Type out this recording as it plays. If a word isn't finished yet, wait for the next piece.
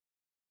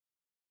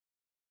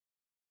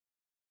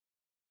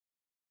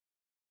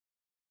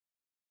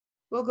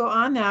We'll go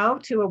on now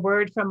to a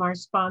word from our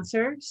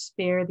sponsor,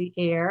 Spare the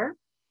Air.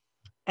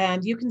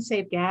 And you can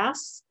save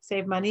gas,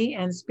 save money,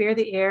 and spare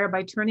the air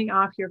by turning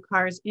off your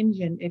car's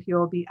engine if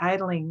you'll be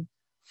idling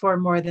for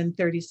more than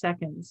 30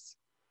 seconds.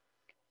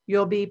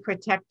 You'll be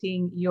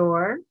protecting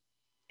your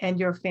and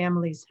your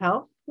family's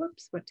health.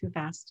 Whoops, went too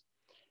fast.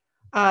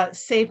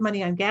 Save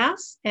money on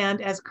gas, and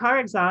as car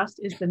exhaust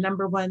is the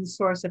 #1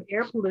 source of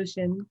air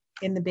pollution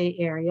in the Bay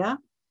Area,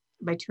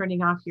 by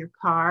turning off your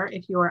car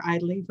if you are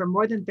idling for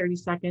more than 30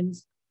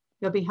 seconds,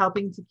 you'll be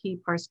helping to keep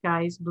our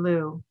skies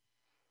blue.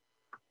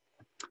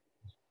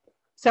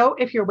 So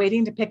if you're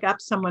waiting to pick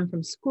up someone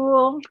from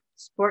school,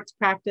 sports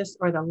practice,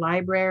 or the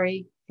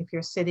library, if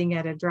you're sitting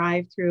at a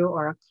drive-through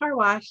or a car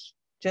wash,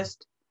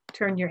 just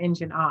turn your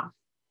engine off.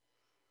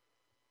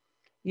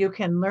 You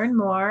can learn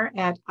more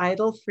at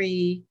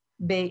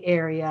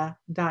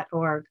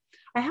idlefreebayarea.org.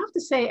 I have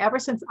to say, ever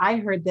since I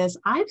heard this,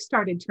 I've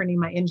started turning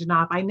my engine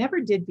off. I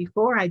never did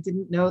before. I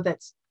didn't know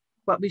that's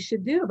what we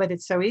should do, but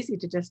it's so easy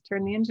to just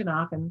turn the engine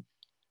off and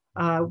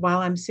while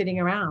I'm sitting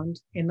around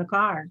in the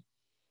car.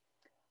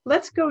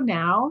 Let's go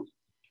now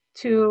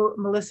to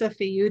Melissa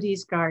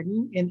Feudi's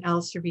garden in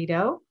El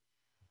Cerrito.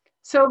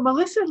 So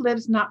Melissa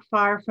lives not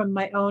far from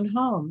my own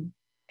home,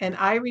 and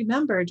I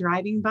remember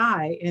driving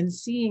by and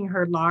seeing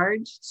her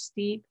large,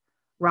 steep,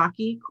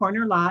 rocky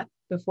corner lot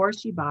before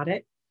she bought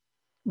it,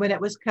 when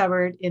it was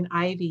covered in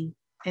ivy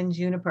and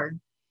juniper.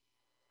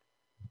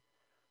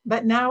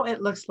 But now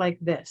it looks like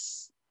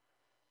this.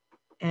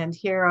 And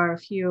here are a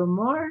few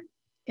more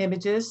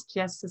images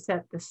just to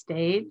set the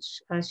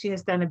stage. She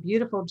has done a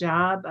beautiful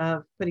job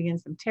of putting in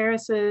some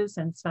terraces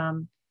and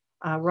some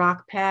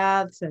rock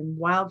paths and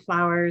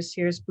wildflowers.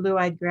 Here's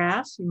blue-eyed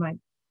grass you might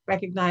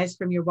recognize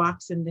from your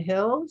walks in the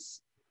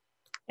hills,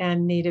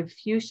 and native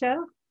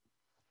fuchsia.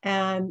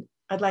 And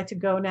I'd like to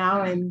go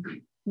now and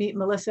meet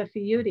Melissa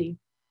Feudi.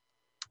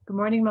 Good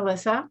morning,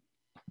 Melissa.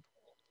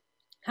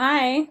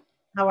 Hi.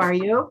 How are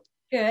you?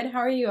 Good. How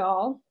are you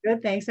all?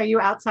 Good, thanks. Are you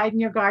outside in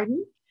your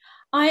garden?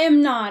 I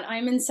am not.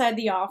 I'm inside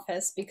the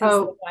office because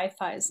the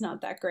Wi-Fi is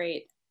not that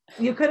great.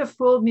 You could have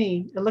fooled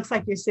me. It looks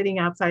like you're sitting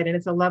outside and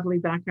it's a lovely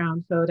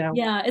background photo.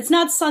 Yeah, it's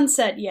not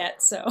sunset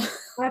yet, so.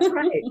 That's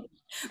right.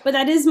 But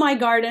that is my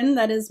garden.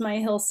 That is my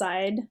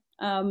hillside.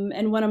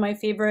 And one of my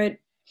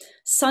favorite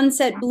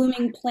sunset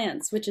blooming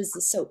plants, which is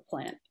the soap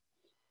plant.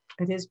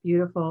 It is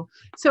beautiful.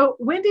 So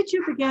when did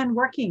you begin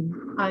working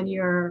on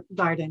your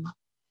garden?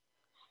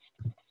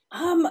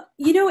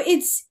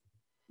 It's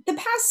the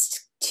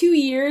past 2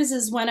 years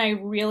is when I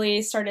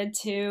really started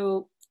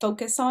to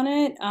focus on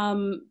it.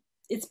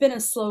 It's been a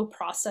slow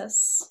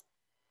process,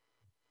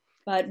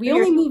 but we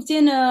only moved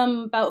in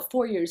about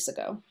 4 years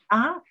ago.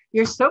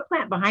 Your soap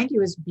plant behind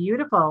you is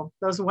beautiful.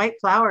 Those white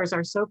flowers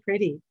are so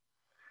pretty.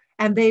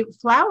 And they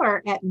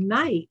flower at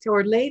night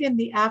or late in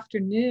the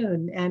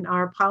afternoon and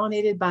are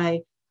pollinated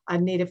by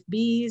native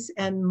bees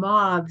and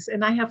moths.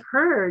 And I have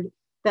heard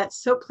that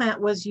soap plant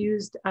was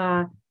used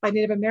by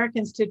Native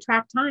Americans to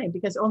track time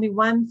because only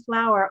one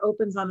flower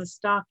opens on a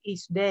stalk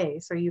each day.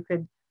 So you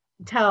could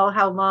tell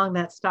how long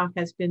that stalk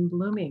has been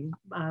blooming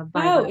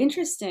by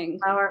interesting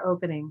flower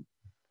opening.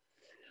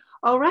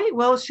 All right,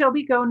 well, shall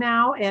we go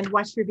now and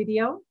watch your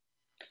video?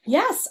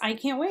 Yes, I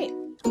can't wait.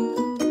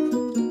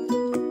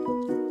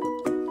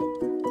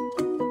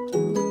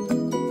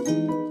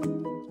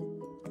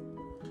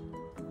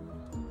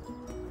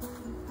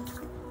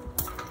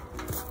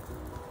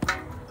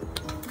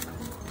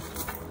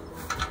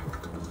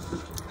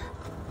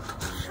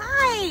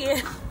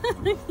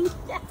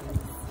 Yes.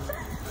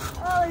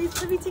 Oh,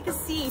 let me take a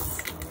seat.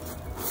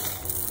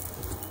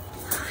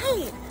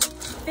 Hi.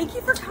 Thank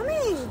you for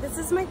coming. This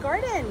is my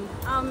garden.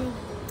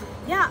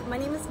 Yeah, my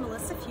name is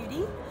Melissa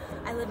Feudi.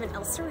 I live in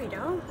El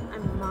Cerrito.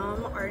 I'm a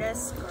mom,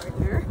 artist,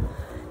 gardener,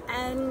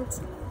 and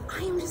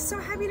I am just so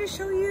happy to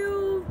show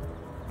you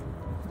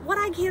what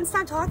I can't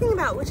stop talking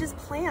about, which is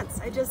plants.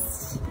 I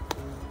just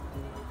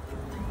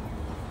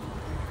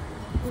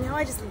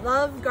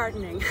love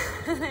gardening.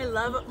 I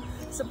love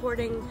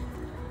supporting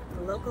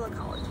the local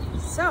ecology.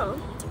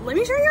 So let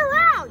me show you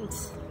around.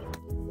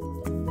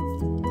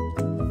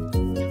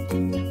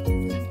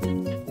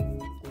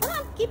 Come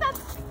on, keep up.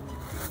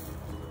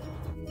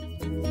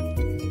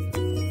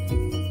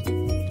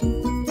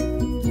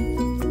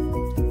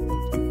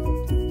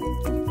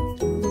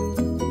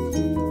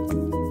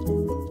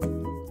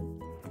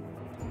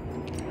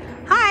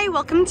 Hi,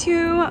 welcome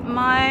to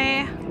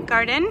my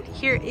garden.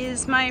 Here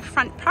is my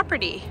front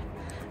property.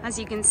 As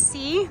you can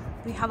see,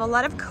 we have a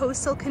lot of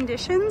coastal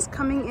conditions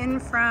coming in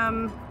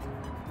from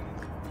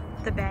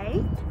the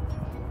bay.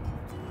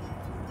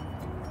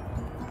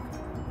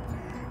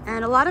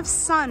 And a lot of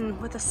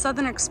sun with a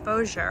southern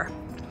exposure,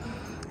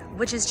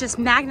 which is just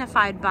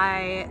magnified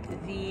by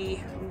the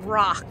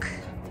rock.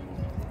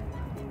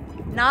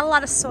 Not a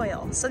lot of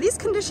soil. So these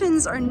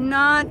conditions are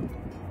not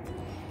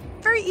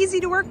very easy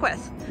to work with.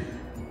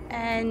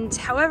 And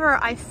however,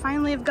 I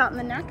finally have gotten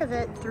the knack of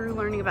it through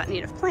learning about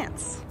native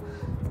plants.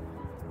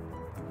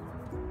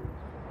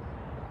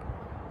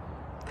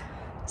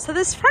 So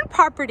this front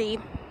property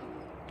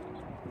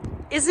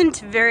isn't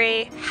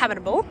very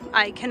habitable.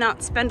 I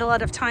cannot spend a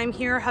lot of time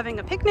here having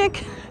a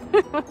picnic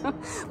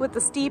with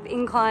the steep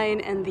incline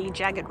and the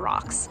jagged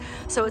rocks.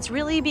 So it's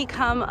really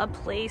become a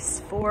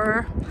place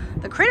for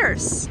the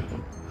critters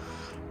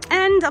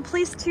and a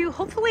place to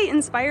hopefully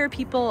inspire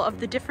people of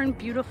the different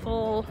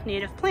beautiful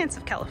native plants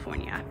of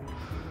California.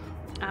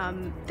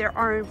 There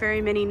aren't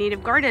very many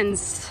native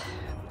gardens,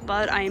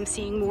 but I am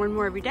seeing more and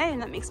more every day,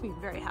 and that makes me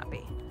very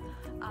happy.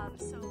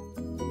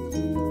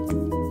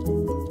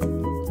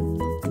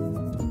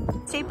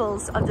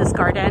 Staples of this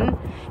garden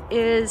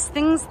is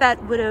things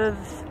that would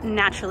have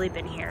naturally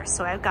been here.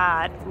 So I've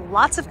got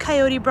lots of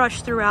coyote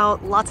brush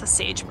throughout, lots of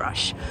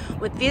sagebrush.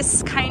 With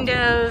this kind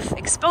of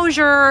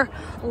exposure,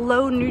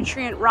 low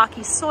nutrient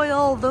rocky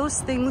soil,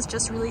 those things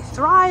just really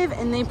thrive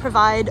and they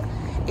provide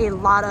a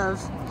lot of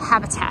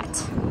habitat.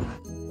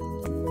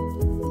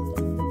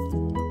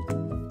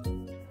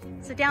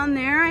 So down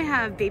there I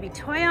have baby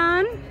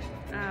toyon,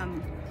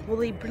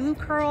 woolly blue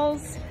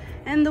curls,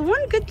 and the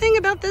one good thing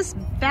about this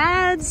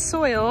bad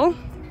soil,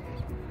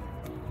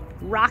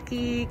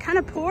 rocky, kind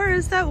of poor,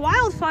 is that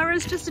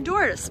wildflowers just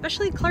adore it,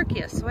 especially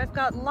Clarkia. So I've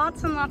got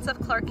lots and lots of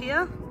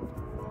Clarkia.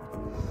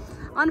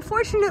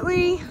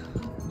 Unfortunately,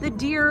 the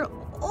deer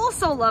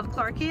also love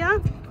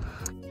Clarkia.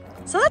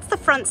 So that's the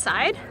front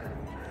side.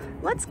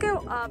 Let's go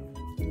up.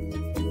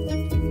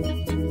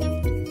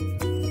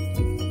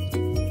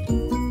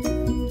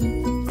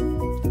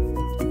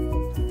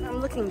 I'm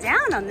looking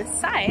down on this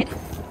side.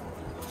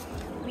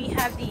 We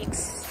have the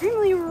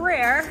extremely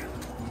rare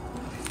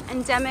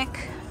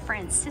endemic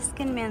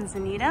Franciscan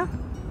manzanita.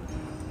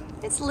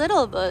 It's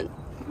little, but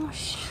oh,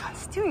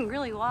 it's doing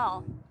really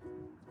well.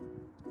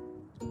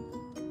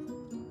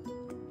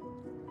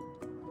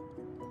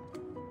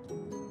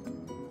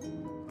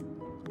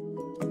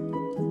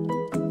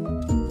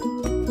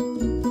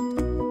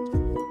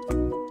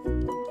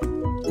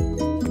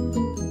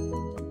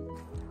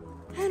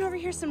 And over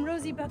here, some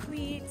rosy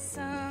buckwheat,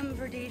 some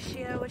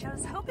verdacea, which I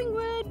was hoping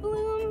would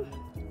bloom,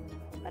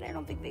 but I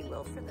don't think they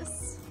will for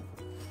this.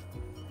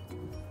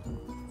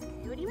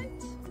 Coyote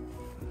mint.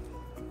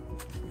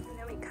 And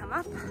then we come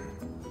up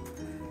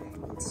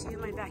into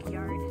my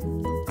backyard.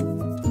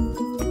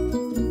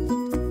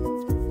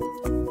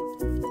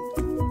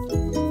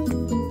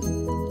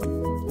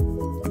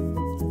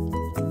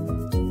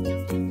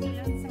 I've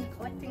done some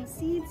collecting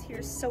seeds.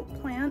 Here's soap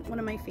plant, one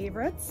of my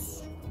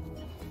favorites.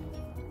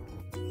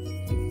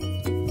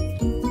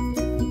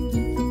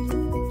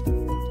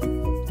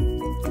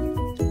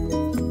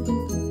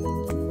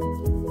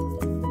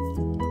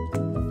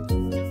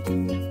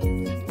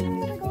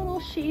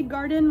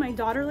 Garden. My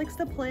daughter likes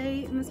to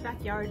play in this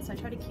backyard, so I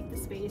try to keep the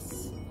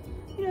space,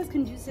 you know, as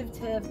conducive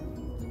to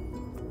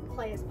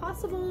play as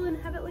possible and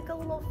have it like a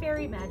little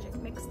fairy magic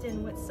mixed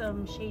in with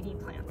some shady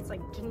plants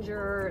like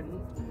ginger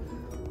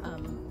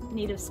and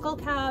native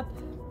skullcap.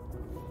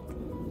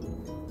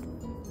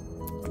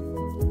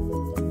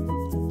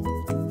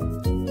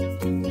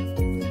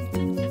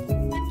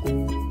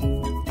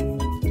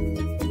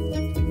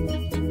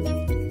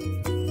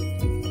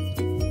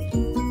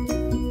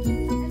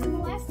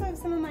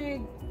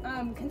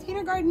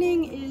 Container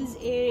gardening is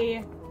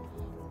a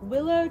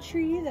willow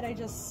tree that I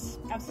just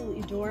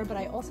absolutely adore, but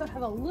I also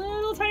have a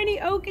little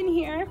tiny oak in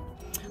here.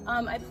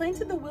 I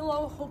planted the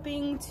willow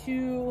hoping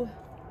to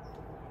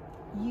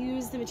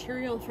use the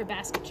material for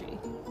basketry.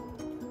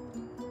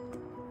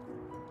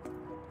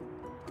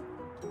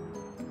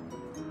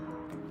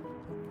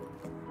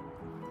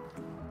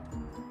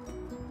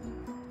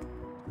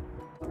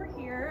 Over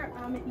here,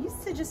 it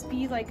used to just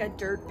be like a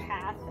dirt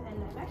path,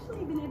 and I've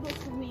actually been able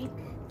to make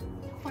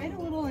quite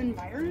a little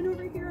environment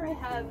over here. I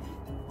have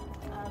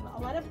a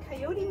lot of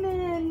coyote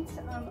mint,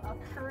 a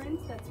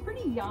currant that's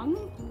pretty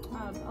young,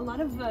 a lot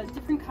of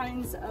different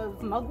kinds of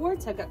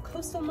mugworts. I've got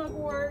coastal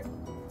mugwort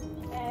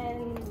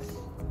and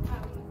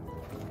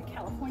a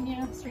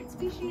California straight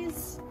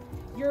species,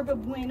 yerba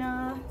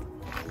buena.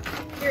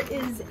 There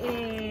is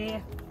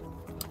a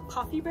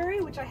coffee berry,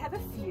 which I have a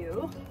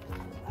few.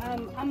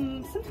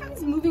 I'm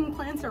sometimes moving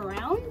plants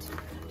around.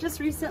 Just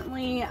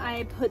recently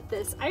I put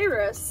this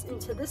iris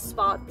into this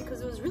spot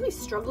because it was really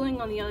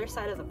struggling on the other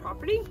side of the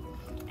property,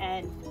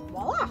 and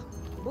voila,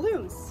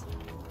 blooms.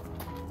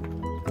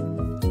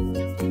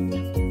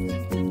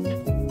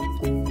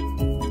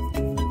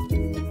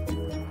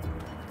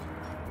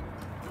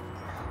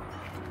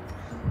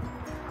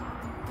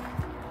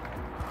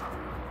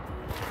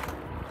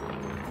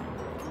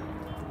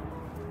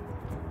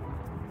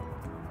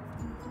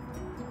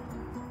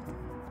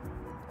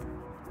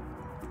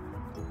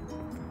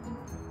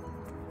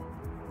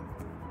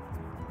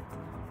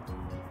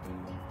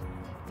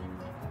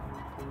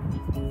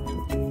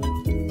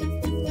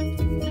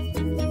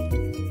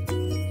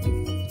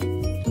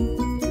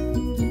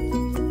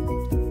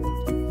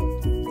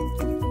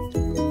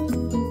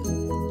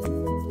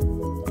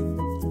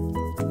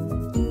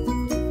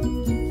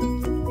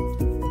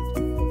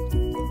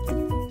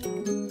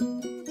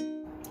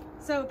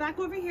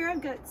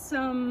 get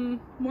some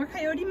more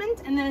coyote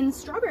mint and then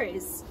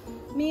strawberries.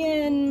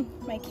 Me and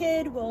my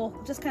kid will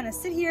just kind of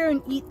sit here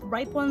and eat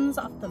ripe ones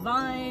off the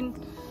vine.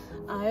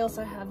 I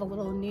also have a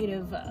little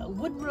native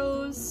wood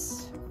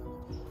rose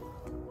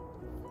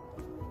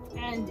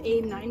and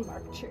a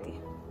 9-bark tree.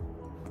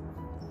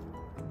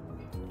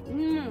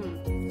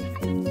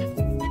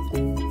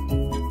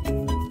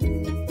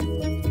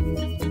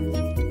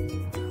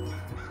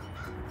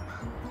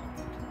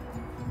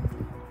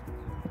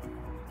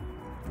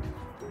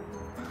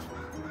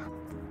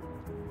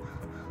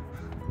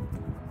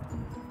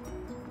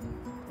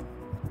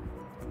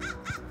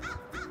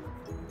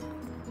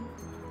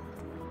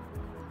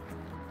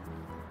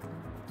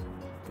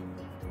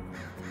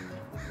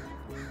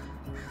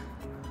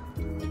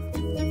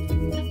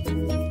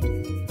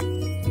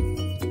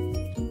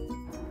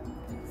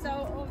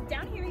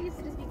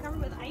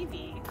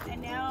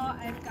 And now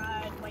I've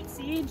got white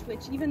sage,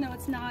 which even though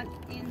it's not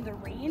in the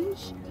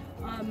range,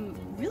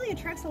 really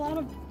attracts a lot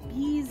of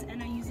bees,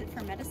 and I use it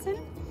for medicine.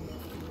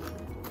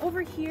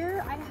 Over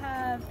here I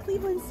have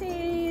Cleveland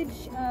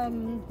sage,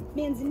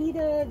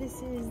 manzanita,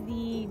 this is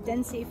the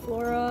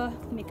Densiflora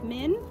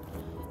McMinn,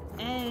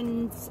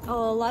 and a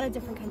lot of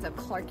different kinds of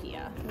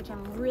Clarkia, which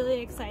I'm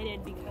really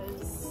excited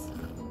because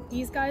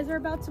these guys are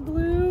about to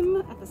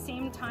bloom at the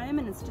same time,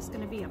 and it's just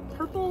going to be a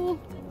purple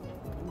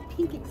and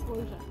pink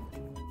explosion.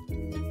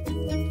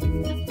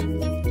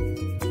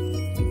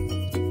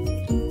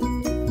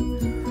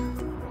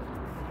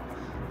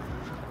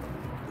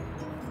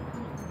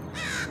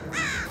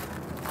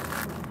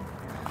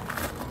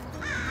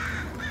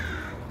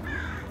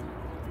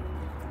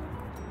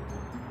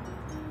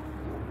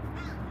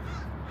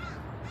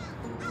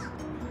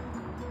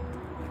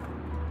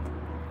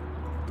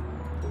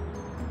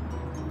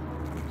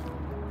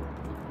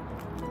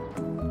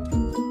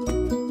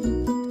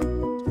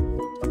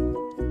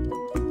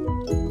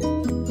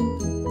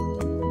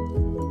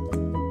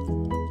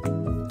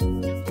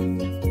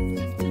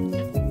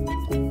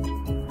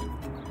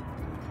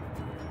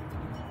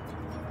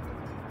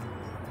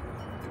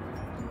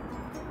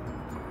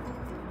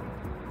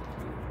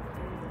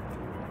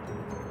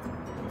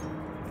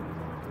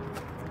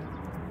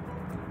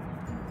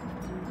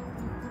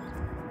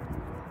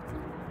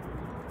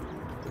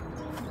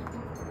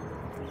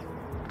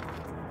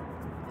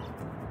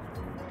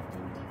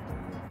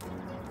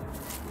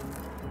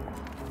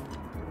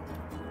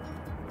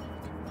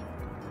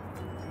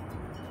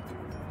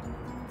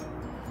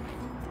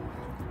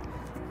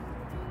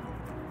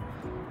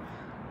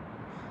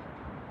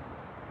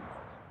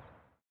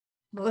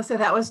 Melissa,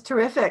 that was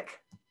terrific.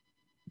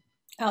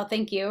 Oh,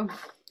 thank you.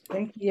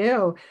 Thank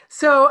you.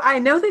 So I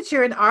know that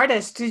you're an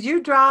artist. Did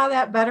you draw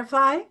that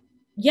butterfly?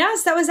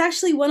 Yes, that was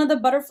actually one of the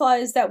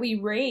butterflies that we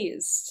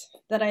raised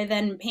that I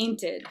then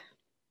painted.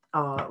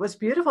 Oh, it was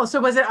beautiful.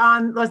 So was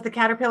the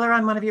caterpillar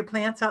on one of your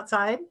plants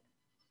outside?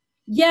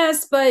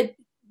 Yes, but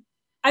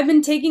I've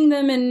been taking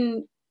them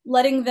and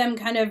letting them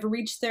kind of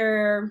reach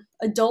their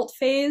adult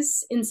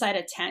phase inside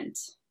a tent.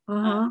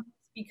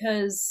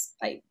 Because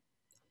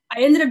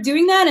I ended up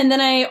doing that, and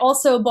then I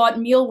also bought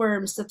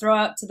mealworms to throw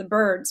out to the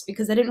birds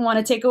because I didn't want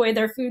to take away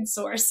their food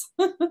source.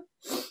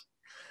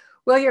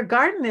 Well, your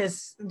garden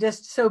is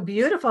just so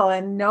beautiful,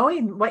 and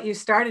knowing what you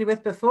started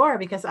with before,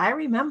 because I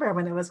remember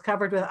when it was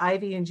covered with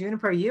ivy and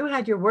juniper, you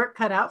had your work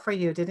cut out for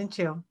you, didn't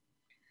you?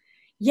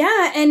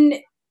 Yeah, and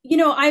you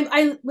know,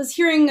 I was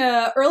hearing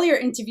an earlier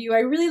interview. I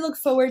really look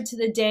forward to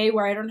the day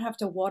where I don't have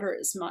to water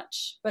as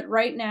much. But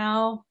right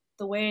now,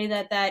 the way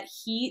that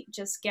heat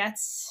just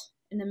gets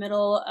in the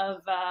middle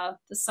of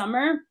the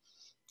summer,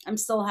 I'm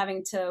still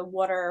having to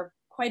water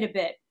quite a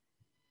bit.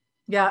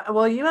 Yeah,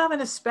 well, you have an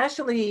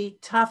especially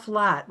tough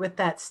lot with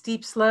that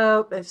steep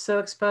slope. It's so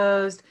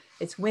exposed.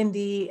 It's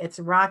windy. It's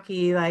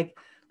rocky. Like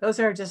those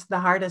are just the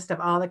hardest of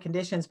all the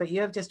conditions. But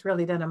you have just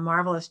really done a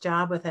marvelous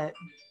job with it.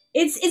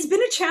 It's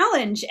been a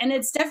challenge, and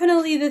it's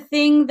definitely the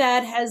thing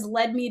that has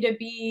led me to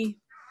be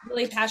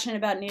really passionate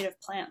about native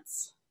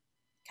plants.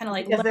 Kind of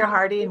like because they're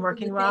hardy and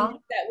working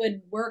well. That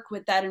would work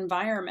with that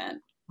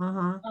environment.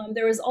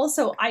 There was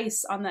also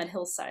ice on that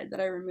hillside that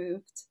I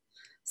removed,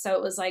 so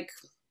it was like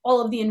all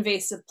of the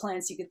invasive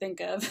plants you could think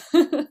of.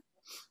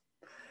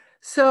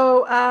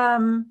 So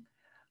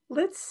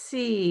let's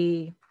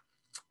see.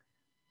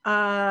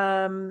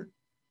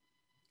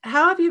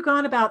 How have you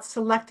gone about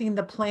selecting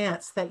the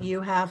plants that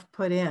you have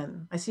put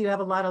in? I see you have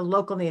a lot of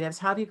local natives.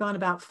 How have you gone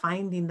about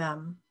finding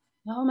them?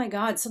 Oh my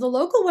God. So the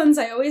local ones,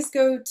 I always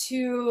go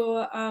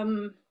to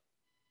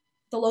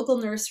the local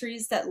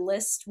nurseries that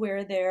list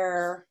where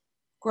they're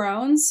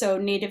grown. So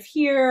Native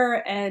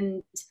Here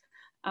and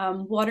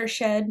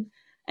Watershed.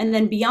 And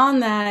then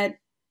beyond that,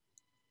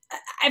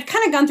 I've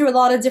kind of gone through a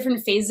lot of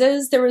different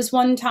phases. There was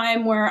one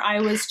time where I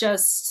was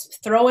just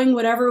throwing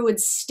whatever would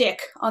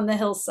stick on the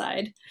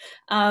hillside.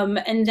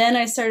 And then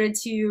I started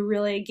to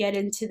really get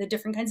into the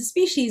different kinds of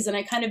species, and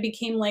I kind of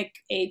became like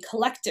a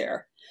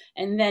collector.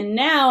 And then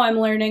now I'm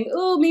learning,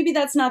 oh, maybe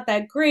that's not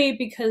that great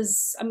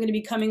because I'm going to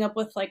be coming up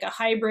with like a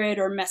hybrid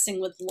or messing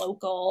with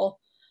local.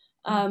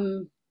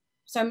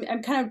 So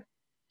I'm kind of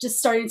just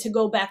starting to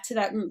go back to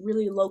that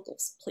really local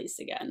place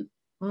again.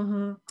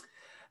 Mm-hmm.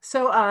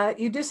 So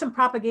you do some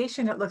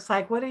propagation, it looks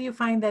like. What do you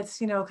find that's,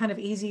 kind of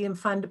easy and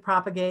fun to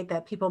propagate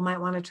that people might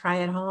want to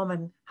try at home,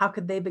 and how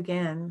could they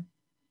begin?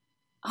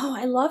 Oh,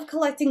 I love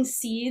collecting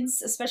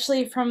seeds,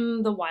 especially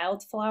from the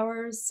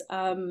wildflowers.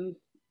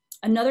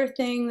 Another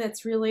thing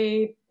that's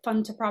really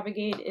fun to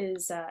propagate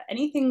is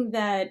anything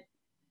that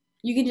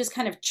you can just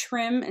kind of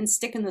trim and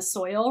stick in the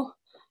soil.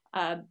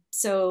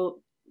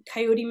 So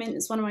coyote mint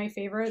is one of my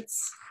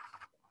favorites.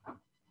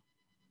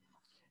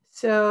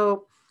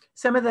 So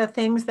some of the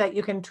things that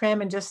you can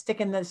trim and just stick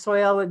in the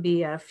soil would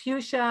be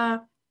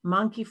fuchsia,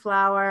 monkey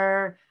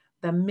flower,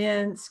 the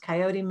mints,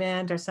 coyote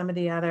mint, or some of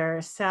the other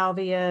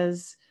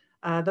salvias.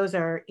 Those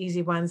are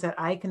easy ones that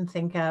I can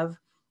think of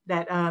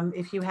that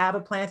if you have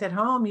a plant at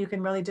home, you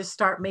can really just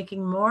start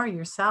making more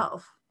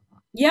yourself.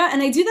 Yeah,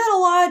 and I do that a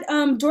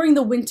lot during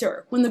the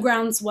winter when the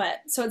ground's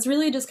wet. So it's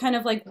really just kind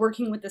of like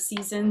working with the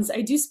seasons.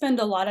 I do spend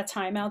a lot of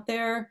time out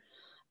there.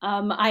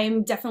 I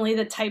am definitely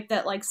the type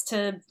that likes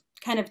to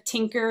kind of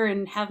tinker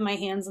and have my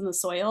hands in the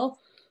soil.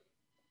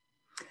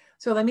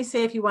 So let me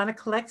say, if you want to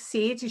collect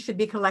seeds, you should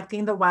be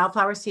collecting the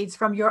wildflower seeds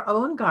from your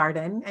own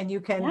garden, and you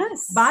can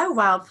Yes. buy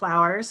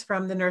wildflowers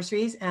from the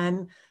nurseries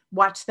and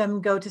watch them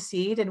go to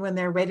seed. And when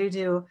they're ready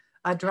to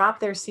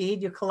drop their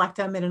seed, you collect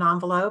them in an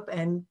envelope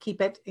and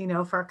keep it,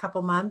 for a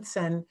couple months.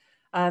 And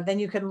then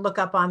you can look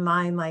up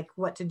online, like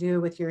what to do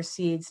with your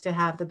seeds to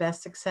have the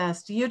best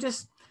success. Do you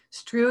just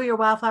strew your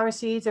wildflower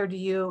seeds, or do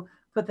you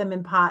put them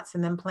in pots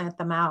and then plant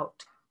them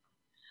out?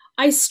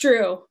 I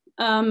strew.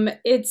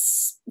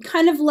 It's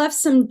kind of left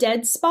some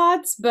dead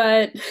spots,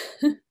 but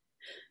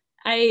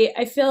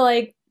I feel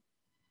like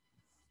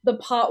the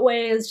pot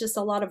way is just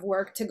a lot of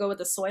work to go with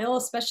the soil,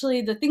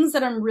 especially the things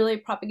that I'm really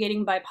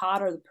propagating by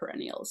pot are the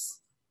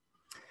perennials.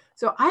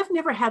 So I've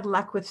never had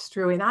luck with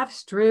strewing. I've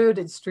strewed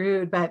and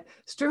strewed, but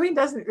strewing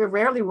doesn't, it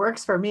rarely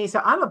works for me.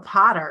 So I'm a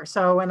potter.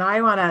 So when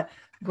I want to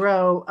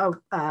grow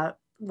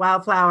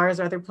wildflowers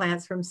or other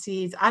plants from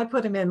seeds, I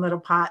put them in little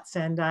pots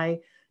and I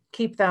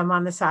keep them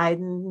on the side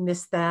and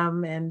mist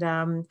them. And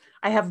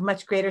I have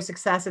much greater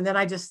success. And then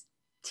I just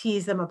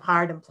tease them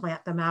apart and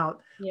plant them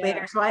out Yeah.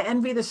 later. So I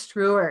envy the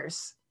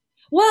strewers.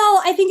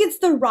 Well, I think it's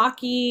the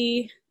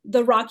rocky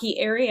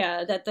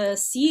area that the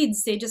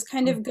seeds they just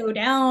kind of go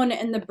down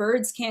and the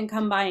birds can't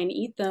come by and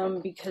eat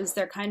them because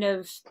they're kind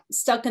of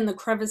stuck in the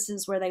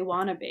crevices where they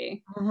want to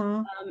be.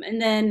 Mm-hmm.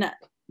 And then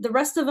the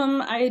rest of them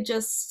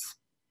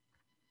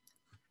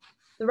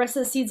the rest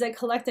of the seeds I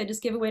collect I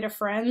just give away to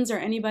friends or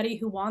anybody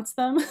who wants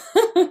them.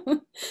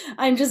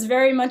 I'm just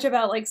very much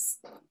about like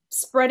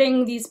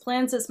spreading these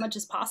plants as much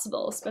as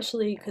possible,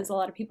 especially because a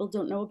lot of people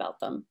don't know about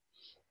them.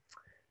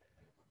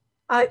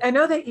 I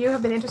know that you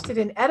have been interested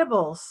in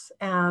edibles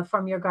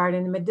from your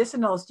garden,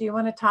 medicinals. Do you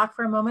want to talk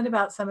for a moment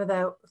about some of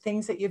the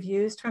things that you've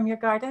used from your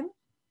garden?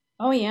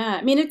 Oh yeah.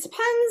 I mean, it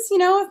depends,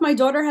 if my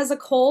daughter has a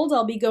cold,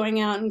 I'll be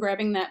going out and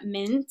grabbing that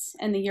mint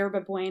and the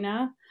yerba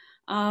buena.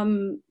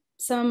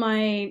 Some of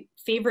my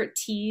favorite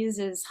teas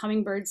is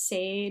hummingbird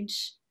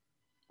sage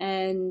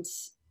and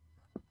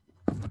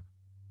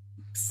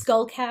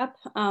skullcap.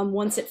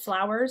 Once it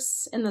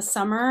flowers in the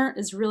summer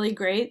is really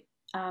great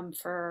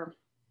for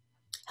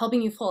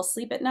helping you fall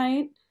asleep at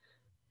night.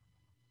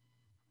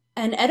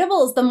 And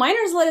edibles, the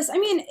miner's lettuce. I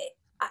mean,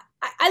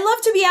 I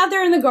love to be out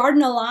there in the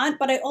garden a lot,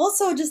 but I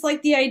also just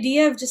like the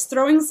idea of just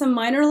throwing some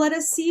minor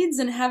lettuce seeds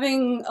and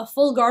having a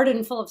full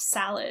garden full of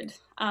salad.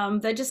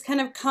 That just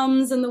kind of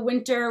comes in the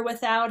winter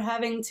without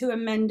having to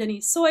amend any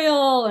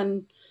soil.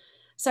 And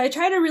so I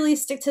try to really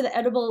stick to the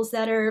edibles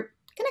that are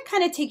going to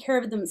kind of take care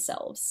of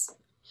themselves.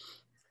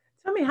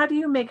 Tell me, how do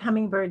you make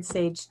hummingbird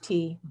sage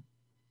tea?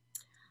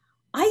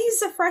 I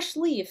use a fresh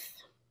leaf.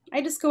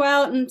 I just go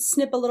out and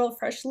snip a little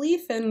fresh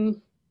leaf and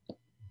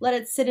let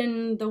it sit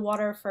in the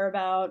water for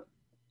about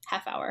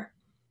half hour.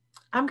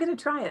 I'm going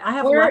to try it. I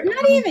have Or lots of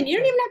not even. You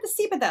don't even have to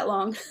steep it that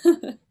long.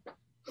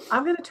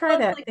 I'm going to try It's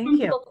that. like Thank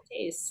you. comfortable to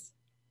taste.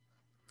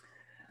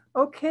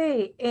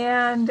 Okay.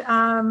 And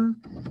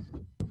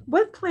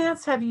what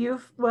plants have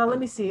you, well, let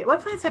me see.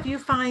 What plants have you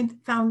found,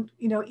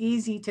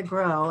 easy to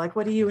grow? Like,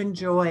 what do you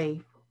enjoy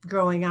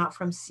growing out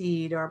from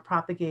seed or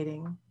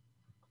propagating?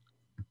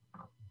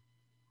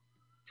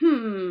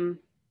 Hmm.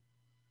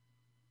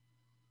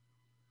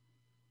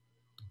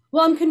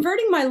 Well, I'm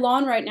converting my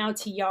lawn right now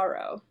to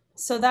yarrow.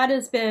 So that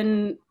has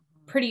been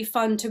pretty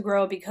fun to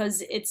grow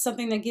because it's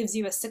something that gives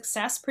you a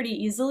success pretty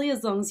easily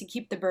as long as you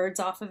keep the birds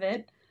off of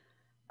it.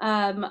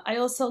 I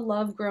also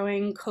love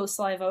growing coast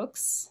live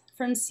oaks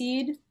from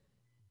seed.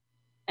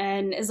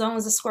 And as long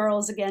as the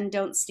squirrels, again,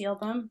 don't steal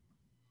them.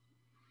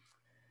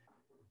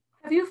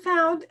 Have you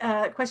found,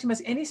 question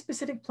was, any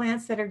specific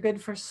plants that are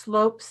good for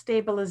slope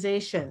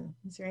stabilization?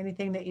 Is there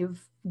anything that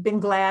you've been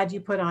glad you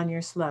put on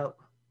your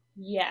slope?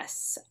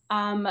 Yes.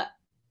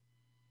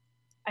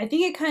 I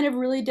think it kind of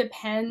really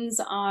depends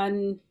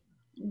on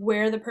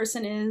where the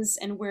person is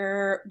and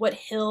what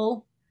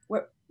hill,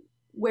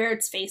 where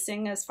it's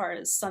facing as far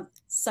as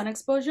sun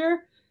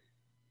exposure.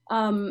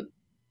 Um,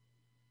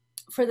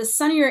 for the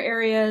sunnier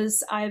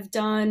areas, I've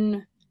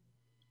done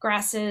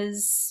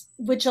grasses,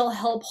 which will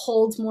help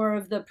hold more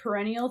of the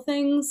perennial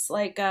things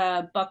like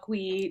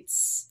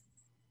buckwheats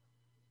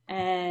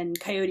and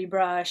coyote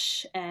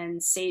brush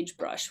and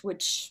sagebrush,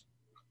 which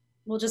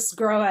will just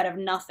grow out of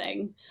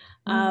nothing.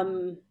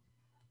 Mm.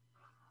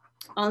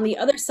 On the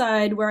other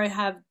side, where I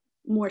have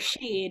more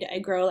shade, I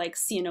grow like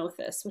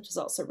ceanothus, which is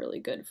also really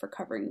good for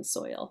covering the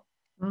soil.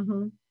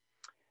 Mm-hmm.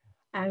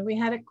 And we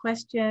had a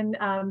question.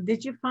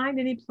 Did you find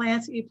any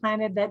plants that you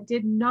planted that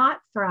did not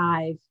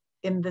thrive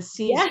in the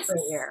seed Yes.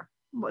 sprayer?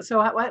 So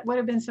what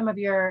have been some of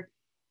your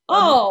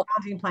Oh,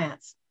 founding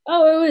plants?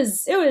 oh,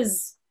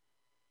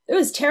 it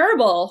was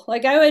terrible.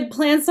 Like I would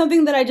plant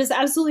something that I just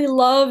absolutely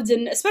loved,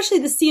 and especially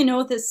the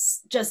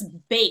ceanothus just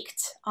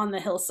baked on the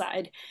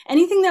hillside.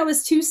 Anything that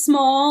was too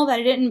small that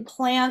I didn't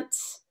plant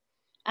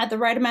at the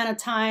right amount of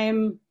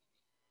time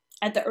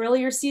at the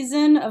earlier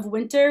season of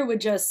winter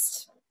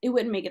it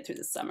wouldn't make it through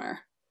the summer.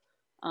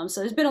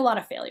 So there's been a lot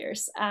of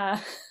failures.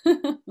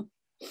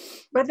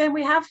 But then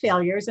we have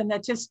failures, and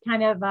that just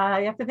kind of,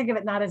 you have to think of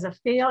it not as a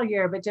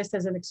failure, but just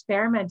as an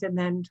experiment and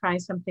then try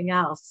something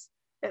else.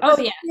 It Oh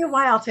took yeah. me a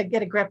while to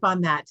get a grip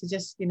on that, to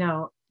just,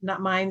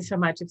 not mind so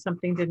much if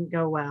something didn't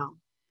go well.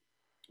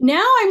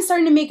 Now I'm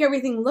starting to make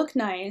everything look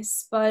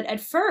nice, but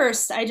at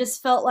first I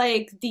just felt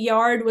like the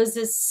yard was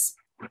this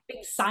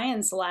big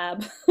science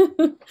lab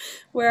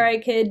where I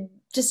could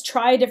just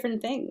try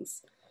different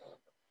things.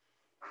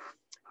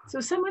 So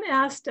someone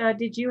asked,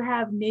 did you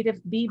have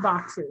native bee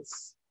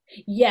boxes?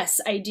 Yes,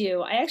 I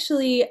do. I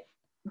actually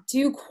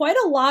do quite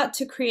a lot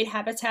to create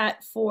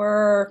habitat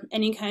for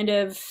any kind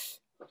of.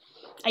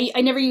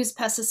 I never use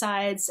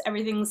pesticides.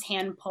 Everything's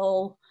hand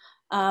pull.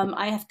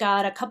 I have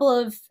got a couple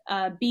of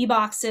bee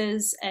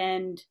boxes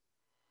and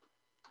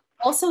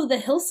also the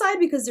hillside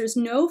because there's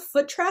no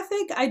foot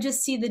traffic. I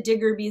just see the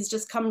digger bees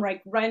just come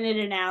right in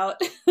and out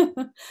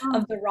Oh,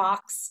 of the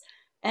rocks.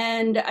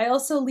 And I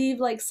also leave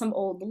like some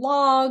old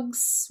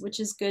logs, which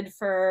is good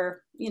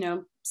for,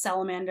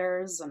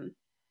 salamanders and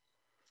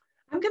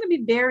I'm going to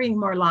be burying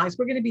more logs.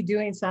 We're going to be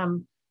doing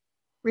some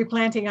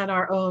replanting on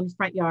our own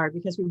front yard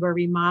because we were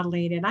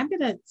remodeling. And I'm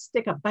going to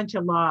stick a bunch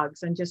of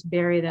logs and just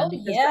bury them oh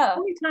because the yeah.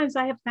 only times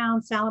I have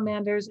found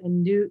salamanders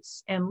and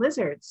newts and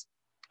lizards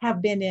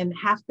have been in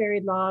half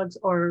buried logs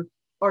or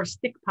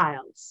stick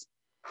piles.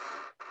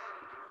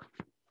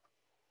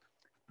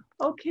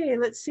 Okay,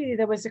 let's see.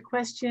 There was a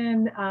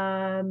question.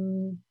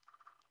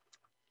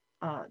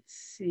 Let's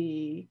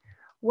see.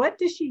 What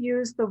does she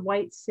use the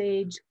white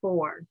sage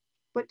for?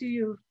 What do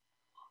you?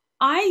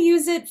 I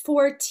use it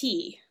for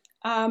tea.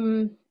 Yeah.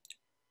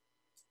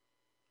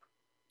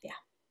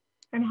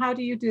 And how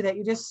do you do that?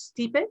 You just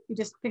steep it? You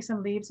just pick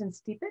some leaves and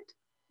steep it?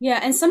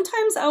 Yeah, and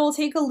sometimes I will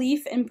take a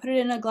leaf and put it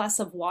in a glass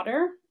of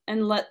water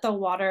and let the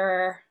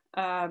water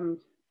kind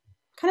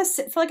of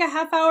sit for like a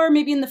half hour,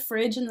 maybe in the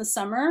fridge in the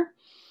summer.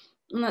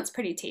 And that's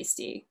pretty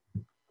tasty.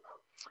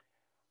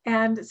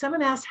 And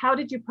someone asked, how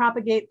did you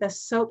propagate the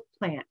soap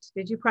plant?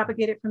 Did you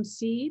propagate it from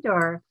seed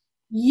or?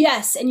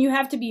 Yes, and you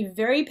have to be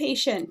very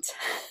patient.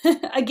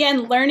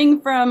 Again,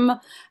 learning from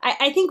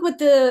I think with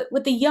the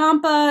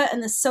yampa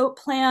and the soap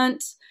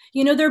plant,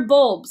 they're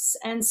bulbs,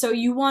 and so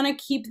you want to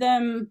keep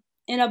them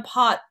in a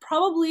pot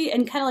probably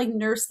and kind of like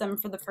nurse them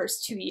for the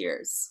first 2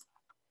 years.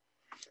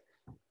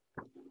 Do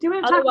you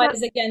want to talk about?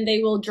 Otherwise, again,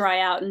 they will dry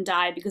out and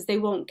die because they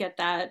won't get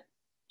that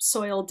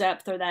soil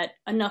depth or that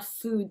enough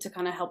food to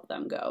kind of help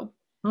them go.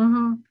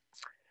 Mm-hmm.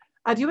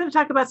 Do you want to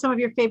talk about some of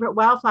your favorite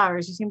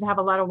wildflowers? You seem to have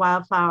a lot of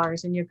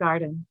wildflowers in your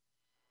garden.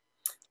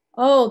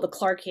 Oh, the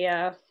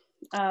Clarkia.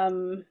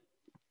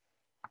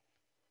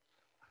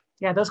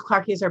 Yeah, those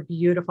Clarkias are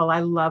beautiful.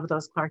 I love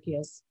those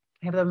Clarkias.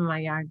 I have them in my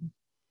yard.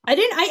 I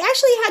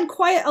actually had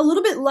quite a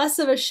little bit less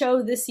of a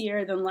show this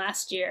year than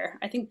last year.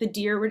 I think the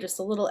deer were just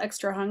a little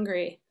extra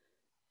hungry.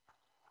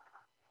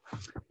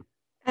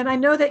 And I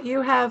know that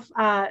you have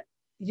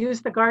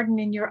used the garden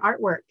in your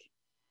artwork.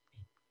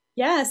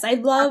 Yes, I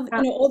love,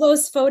 all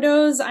those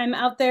photos. I'm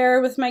out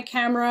there with my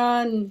camera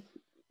and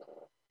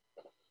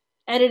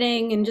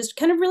editing and just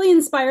kind of really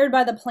inspired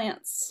by the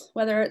plants,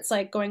 whether it's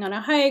like going on a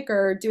hike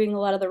or doing a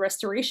lot of the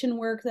restoration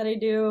work that I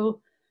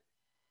do.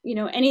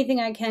 Anything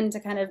I can to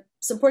kind of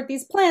support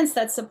these plants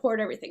that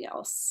support everything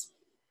else.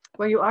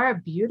 Well, you are a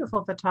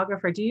beautiful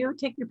photographer. Do you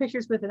take your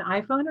pictures with an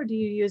iPhone or do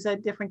you use a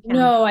different camera?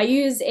 No, I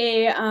use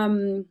a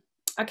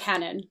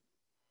Canon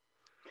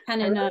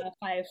really,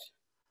 5.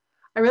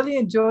 I really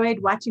enjoyed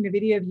watching a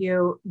video of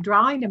you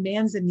drawing a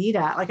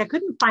manzanita. Like I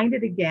couldn't find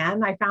it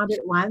again. I found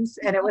it once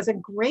and it was a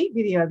great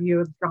video of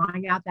you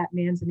drawing out that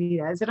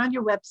manzanita. Is it on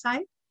your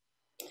website?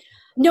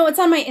 No, it's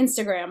on my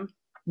Instagram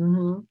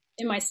Mm-hmm.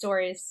 in my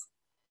stories.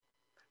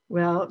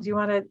 Well, do you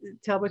want to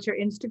tell what your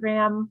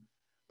Instagram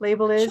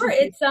label is? Sure,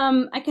 it's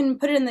I can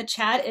put it in the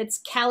chat. It's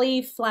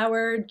Cali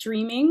Flower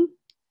Dreaming.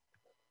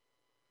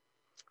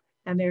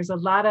 And there's a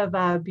lot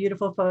of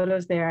beautiful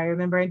photos there, I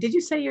remember. And did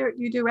you say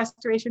you do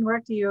restoration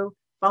work? Do you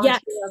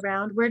volunteer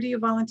around? Where do you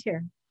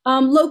volunteer?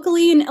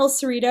 Locally in El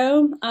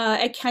Cerrito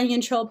at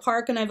Canyon Trail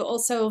Park, and I've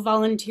also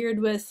volunteered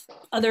with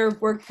other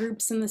work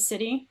groups in the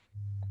city.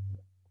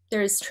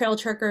 There's trail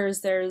truckers,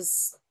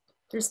 there's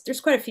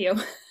There's quite a few.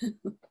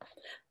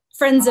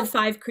 Friends of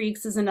Five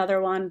Creeks is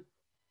another one.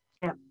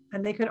 Yeah,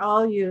 and they could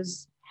all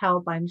use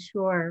help, I'm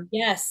sure.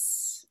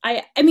 Yes.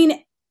 I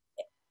mean,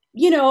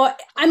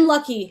 I'm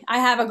lucky. I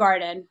have a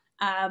garden.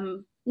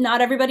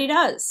 Not everybody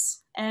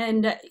does.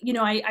 And,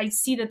 I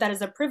see that that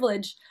is a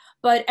privilege,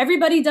 but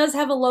everybody does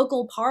have a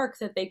local park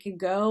that they could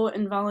go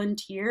and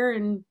volunteer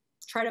and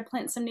try to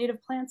plant some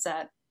native plants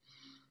at.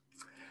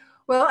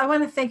 Well, I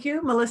want to thank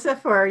you, Melissa,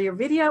 for your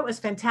video. It was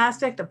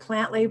fantastic. The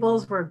plant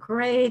labels were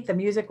great. The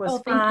music was Oh,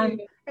 thank fun.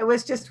 you. It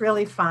was just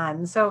really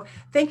fun. So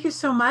thank you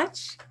so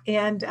much.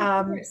 And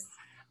Of course.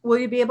 will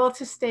you be able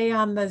to stay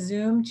on the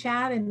Zoom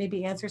chat and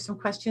maybe answer some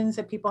questions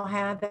that people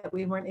had that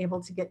we weren't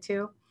able to get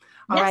to?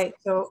 All Yes. right.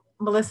 So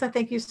Melissa,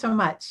 thank you so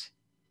much.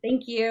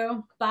 Thank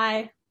you.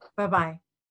 Bye. Bye-bye.